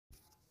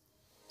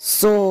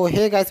So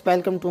hey guys,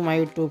 welcome to my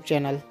YouTube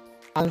channel.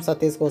 हम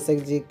सतीश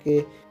कौशिक जी के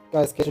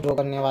का स्केच ड्रॉ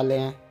करने वाले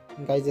हैं।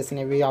 गाइस,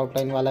 जिसने भी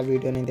आउटलाइन वाला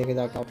वीडियो नहीं देखे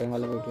जाकर आउटलाइन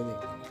वाला वीडियो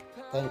देखें।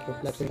 Thank you.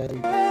 Let's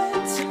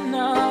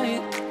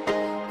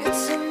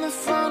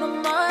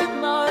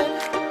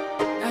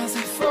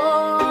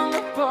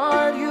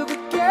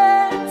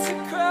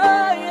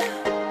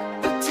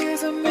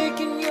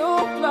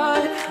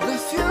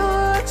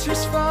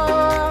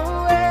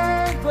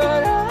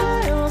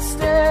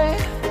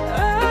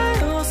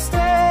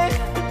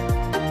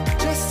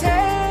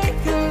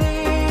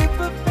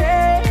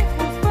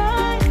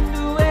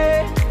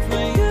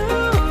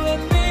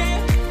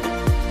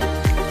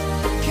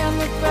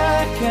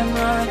can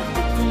run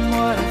from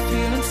what I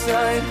feel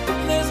inside.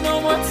 There's no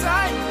more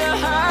time to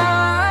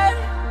hide,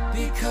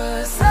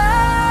 because I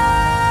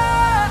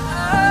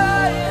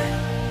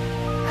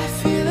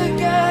feel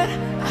again,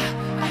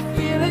 I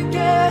feel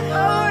again.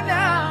 Oh,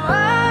 now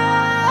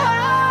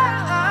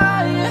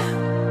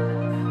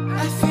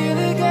I feel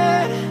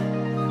again.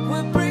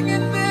 We're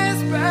bringing this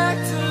back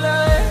to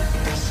life.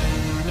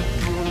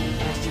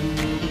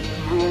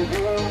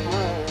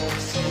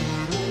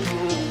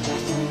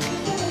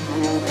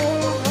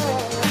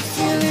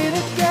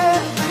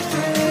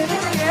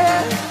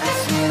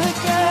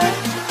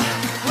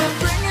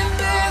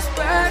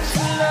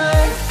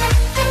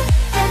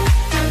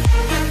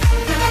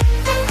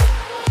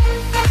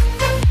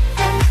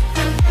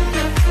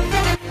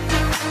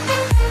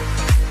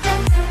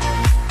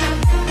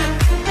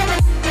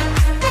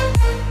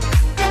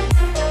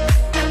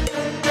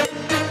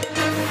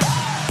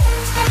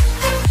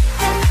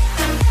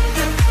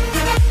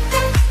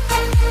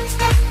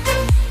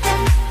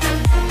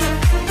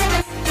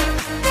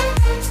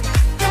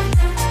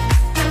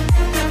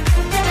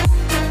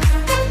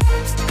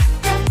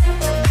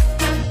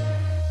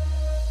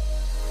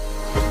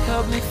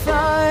 Help me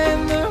find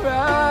the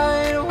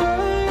right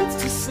words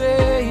to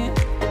say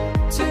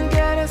to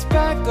get us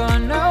back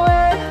on our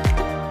way.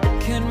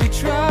 Can we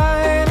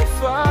try to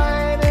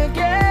fight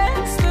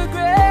against the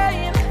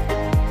grain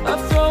of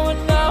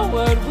throwing out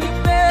what we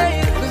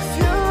made? The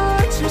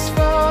future's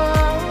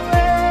far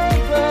away,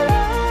 but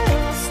I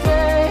will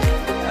stay,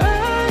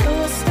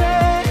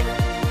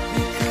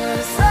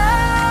 because I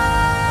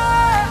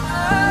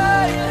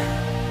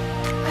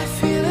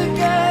feel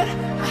again,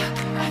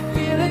 I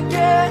feel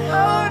again.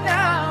 Oh,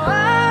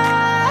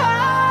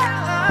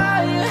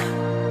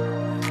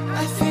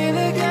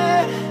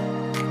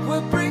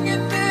 we're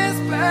bringing this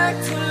back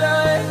to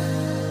life.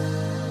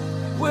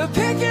 We're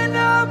picking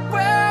up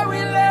where we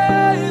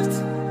left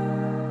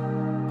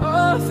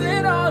off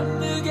and on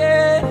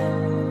again.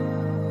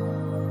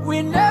 We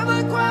never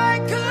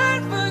quite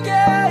could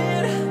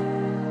forget,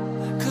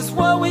 'cause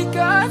what we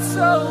got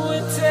so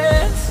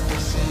intense.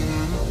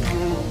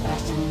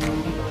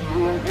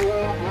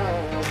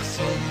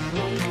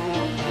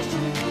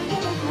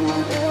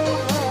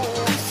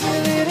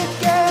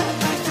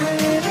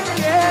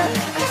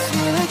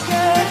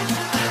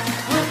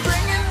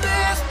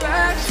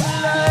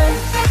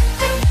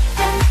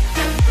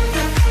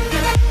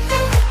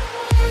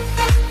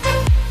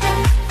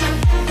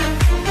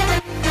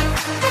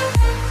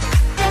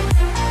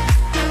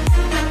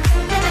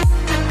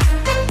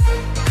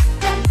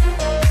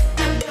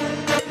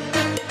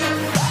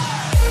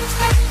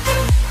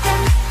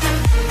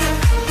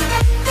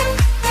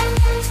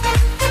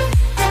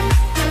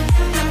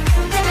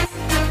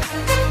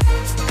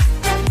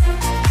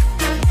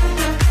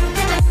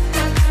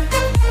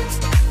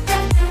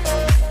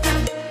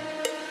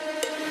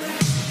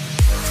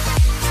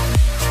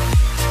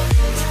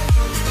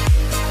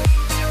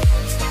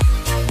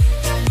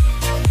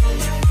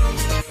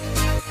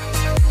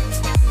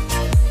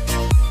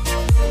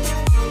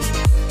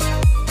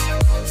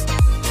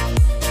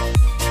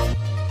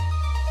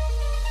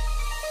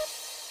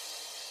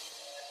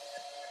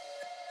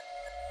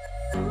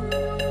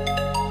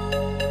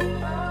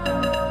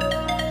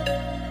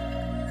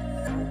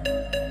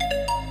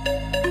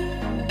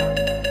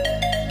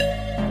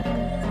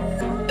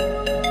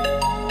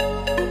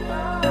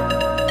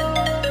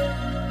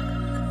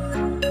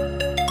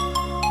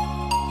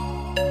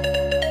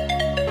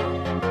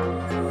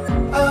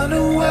 I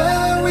know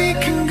where we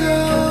can go.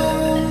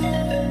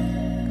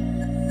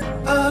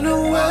 I know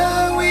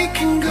where we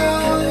can go,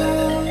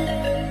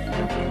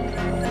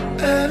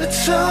 and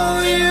it's all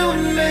you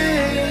and me.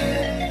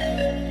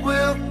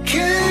 We'll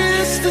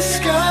kiss the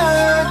sky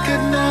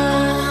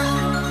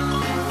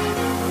goodnight.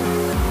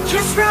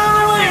 Just run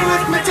away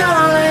with me,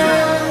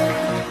 darling.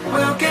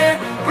 We'll get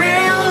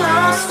real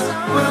lost.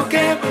 We'll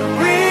get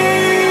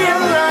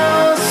real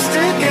lost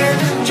again.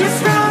 Just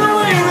run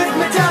away with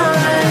me,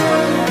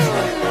 darling.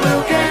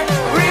 We'll get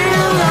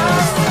real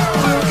lost.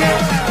 We'll get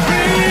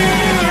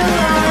real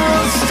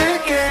lost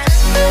again.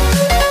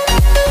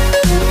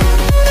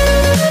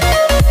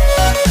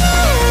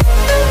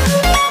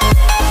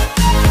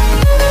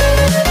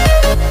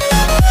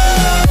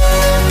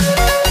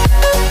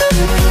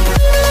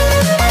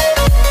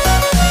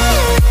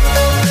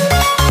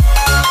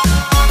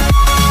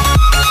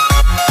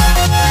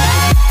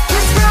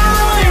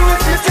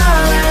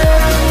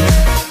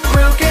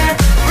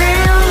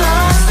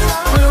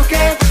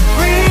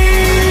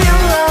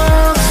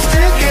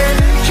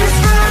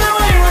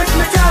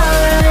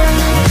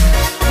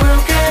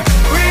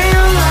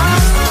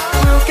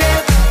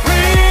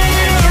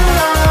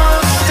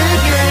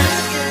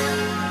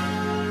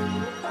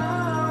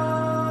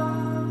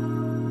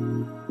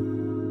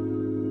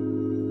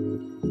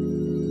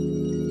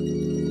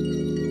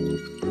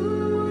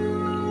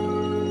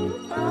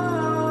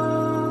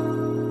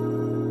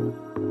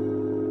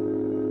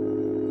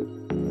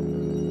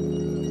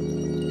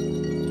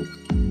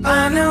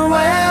 I know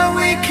where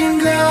we can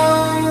go,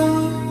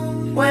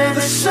 where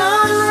the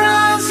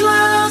sunrise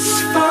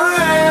lasts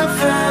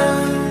forever,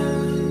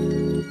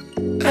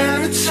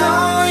 and it's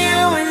all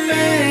you and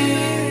me.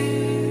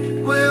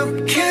 We'll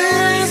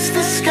kiss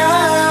the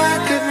sky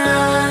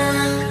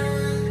goodnight.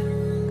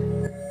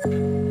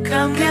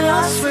 Come get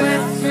lost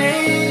with me.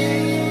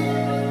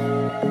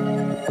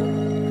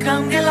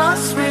 Come get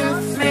lost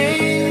with me.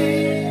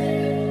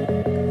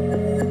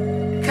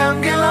 Come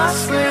get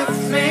lost with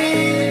me.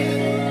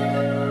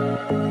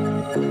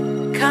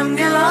 Come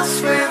get lost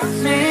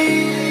with me.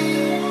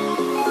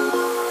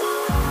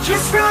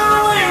 Just run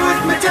away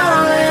with me,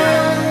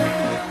 darling.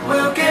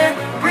 We'll get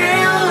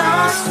real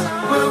lost.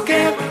 We'll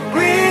get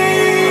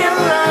real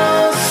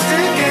lost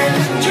again.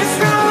 Just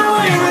run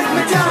away with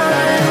me,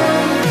 darling.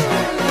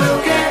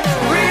 We'll get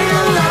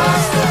real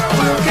lost.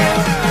 We'll get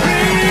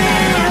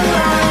real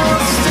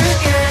lost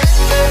again.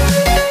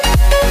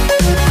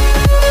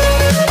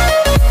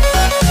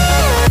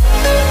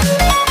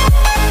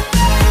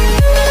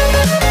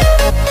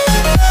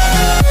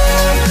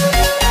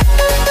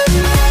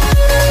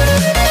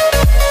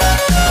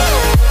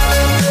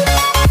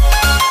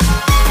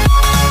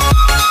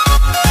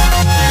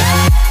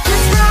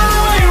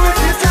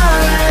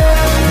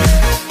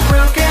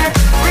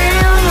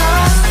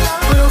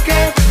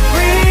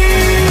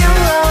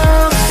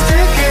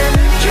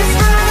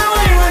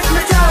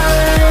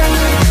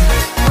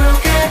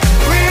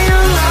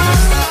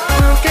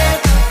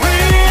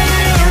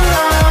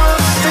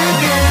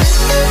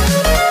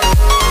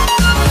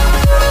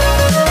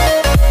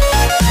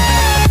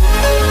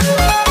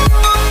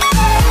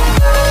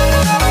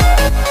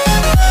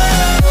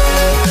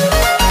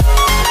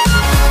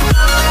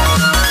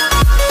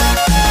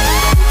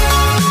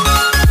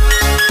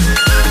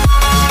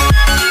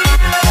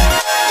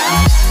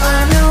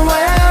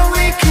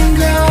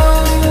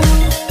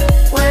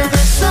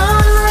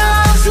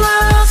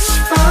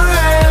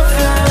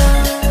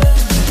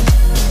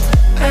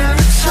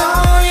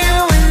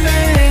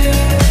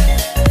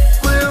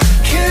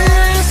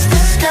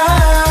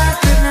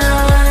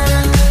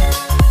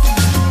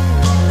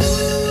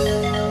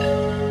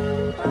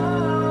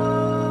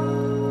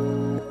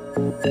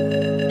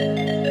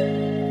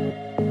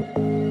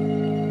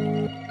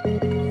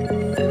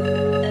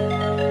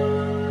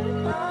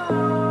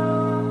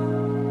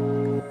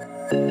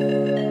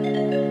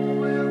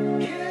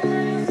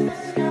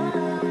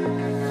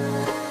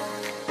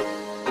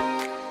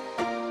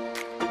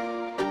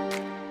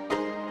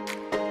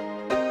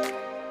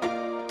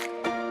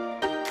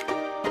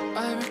 I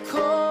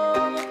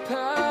recall the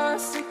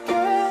past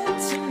again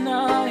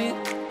tonight.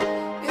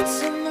 It's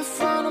in the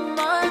front of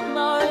my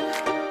mind.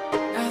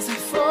 As I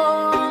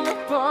fall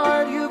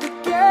apart, you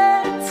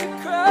begin to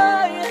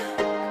cry.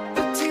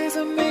 The tears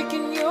are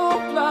making you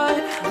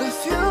blind. The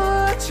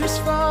future's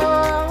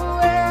far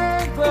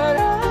away, but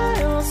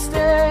I'll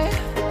stay.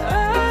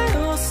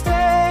 I'll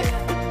stay.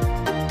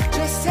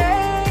 Just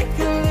take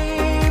a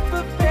leap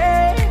of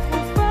faith.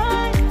 We'll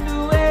find a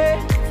way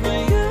for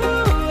you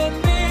and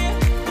me.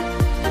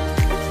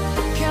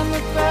 Can't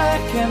look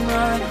back and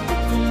run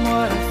from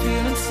what I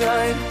feel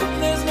inside.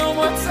 There's no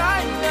more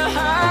time to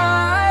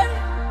hide,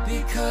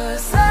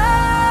 because I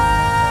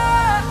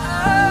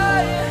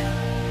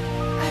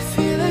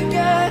feel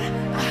again.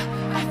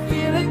 I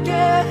feel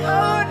again.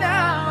 Oh,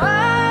 now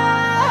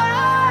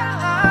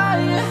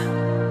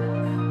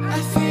I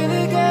feel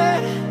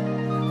again.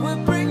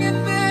 We're bringing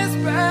this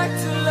back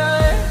to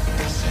life.